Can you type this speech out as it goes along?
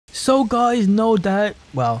So guys, no doubt,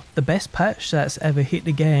 well, the best patch that's ever hit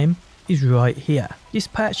the game is right here. This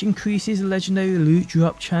patch increases legendary loot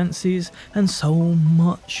drop chances and so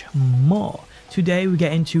much more. Today we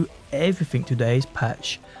get into everything today's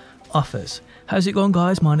patch offers. How's it going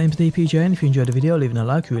guys? My name's DPJ, and if you enjoyed the video, leaving a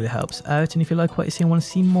like really helps out, and if you like what you see and want to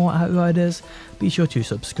see more Outriders, be sure to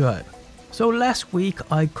subscribe. So last week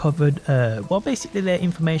I covered basically their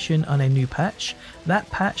information on a new patch. That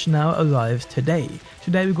patch now arrives today.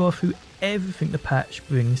 Today we go through everything the patch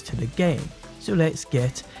brings to the game. So let's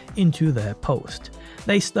get into their post.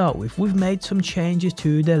 They start with, we've made some changes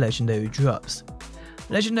to the legendary drops.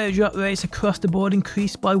 Legendary drop rates across the board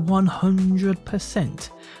increased by 100%.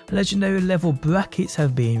 Legendary level brackets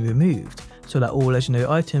have been removed so that all legendary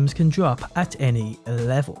items can drop at any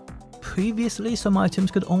level. Previously, some items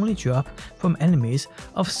could only drop from enemies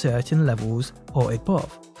of certain levels or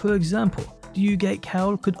above. For example, the U-Gate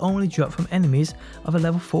cowl could only drop from enemies of a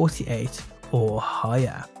level 48 or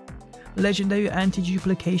higher. Legendary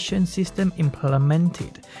anti-duplication system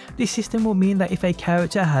implemented. This system will mean that if a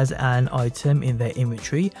character has an item in their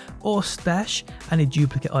inventory or stash and a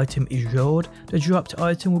duplicate item is rolled, the dropped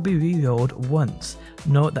item will be re-rolled once.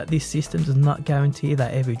 Note that this system does not guarantee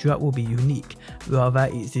that every drop will be unique, rather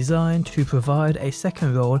it's designed to provide a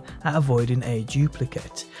second roll at avoiding a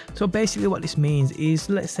duplicate. So basically what this means is,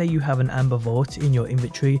 let's say you have an amber vault in your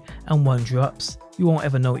inventory and one drops. You won't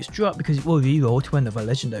ever know it's dropped because it will re-roll to another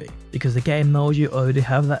legendary, because the game knows you already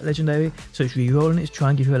have that legendary, so it's re-rolling it to try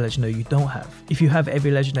and give you a legendary you don't have. If you have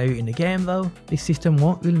every legendary in the game though, this system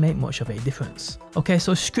won't really make much of a difference. Okay,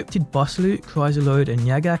 so scripted boss loot, Chrysoloid and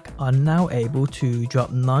Yagak are now able to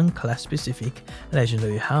drop non-class specific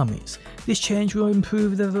legendary helmets. This change will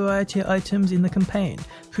improve the variety of items in the campaign.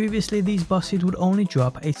 Previously these bosses would only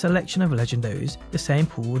drop a selection of legendaries, the same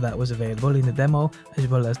pool that was available in the demo, as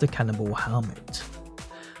well as the cannibal helmet.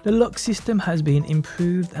 The luck system has been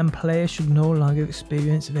improved and players should no longer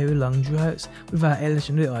experience very long droughts without a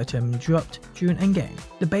legendary item dropped during endgame.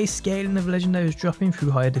 The base scaling of legendaries dropping through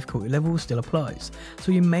higher difficulty levels still applies,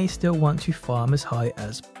 so you may still want to farm as high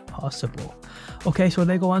as possible. Okay, so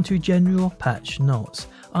they go on to general patch notes.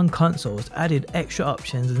 On consoles, added extra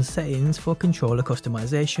options and settings for controller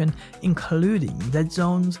customization, including dead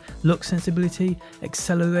zones, look sensibility,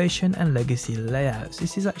 acceleration and legacy layouts.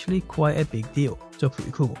 This is actually quite a big deal, so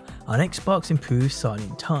pretty cool. On Xbox, improved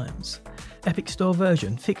signing times. Epic Store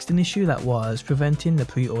version fixed an issue that was preventing the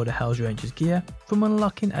pre-order Hell's Rangers gear from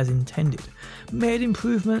unlocking as intended. Made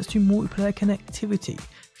improvements to multiplayer connectivity.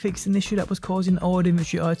 Fixed an issue that was causing old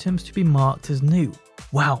inventory items to be marked as new.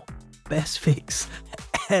 Wow, best fix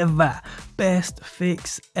ever. Best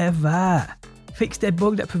fix ever. Fixed a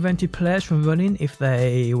bug that prevented players from running if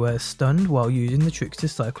they were stunned while using the Trickster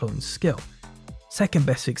Cyclone skill. Second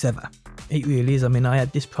best fix ever. It really is. I mean, I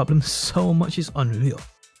had this problem so much, it's unreal.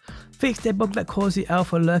 Fixed a bug that caused the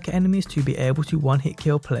alpha lurker enemies to be able to one-hit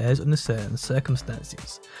kill players under certain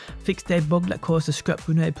circumstances. Fixed a bug that caused the scrap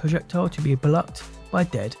grenade projectile to be blocked by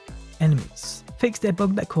dead enemies. Fixed a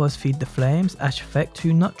bug that caused Feed the Flames Ash effect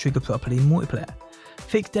to not trigger properly in multiplayer.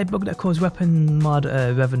 Fixed a bug that caused weapon mod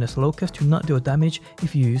Ravenous Locust to not deal damage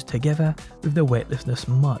if used together with the weightlessness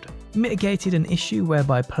mod. Mitigated an issue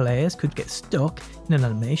whereby players could get stuck in an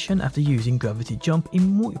animation after using gravity jump in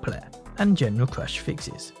multiplayer, and general crash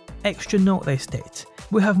fixes. Extra note, they state,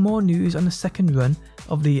 we'll have more news on the second run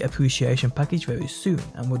of the appreciation package very soon,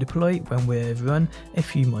 and we'll deploy it when we've run a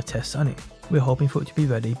few more tests on it. We're hoping for it to be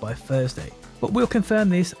ready by Thursday, but we'll confirm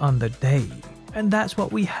this on the day. And that's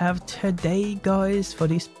what we have today guys for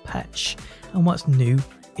this patch and what's new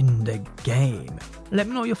in the game. Let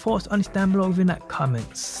me know your thoughts on this down below in that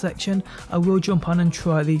comments section. I will jump on and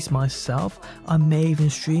try these myself. I may even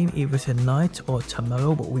stream either tonight or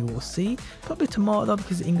tomorrow, but we will see. Probably tomorrow though,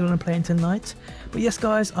 because England are playing tonight. But yes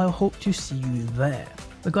guys, I hope to see you there.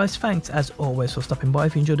 But guys, thanks as always for stopping by.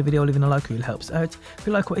 If you enjoyed the video, leaving a like really helps out. If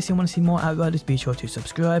you like what you see and want to see more Outriders, be sure to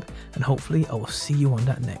subscribe, and hopefully I will see you on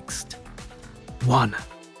that next one.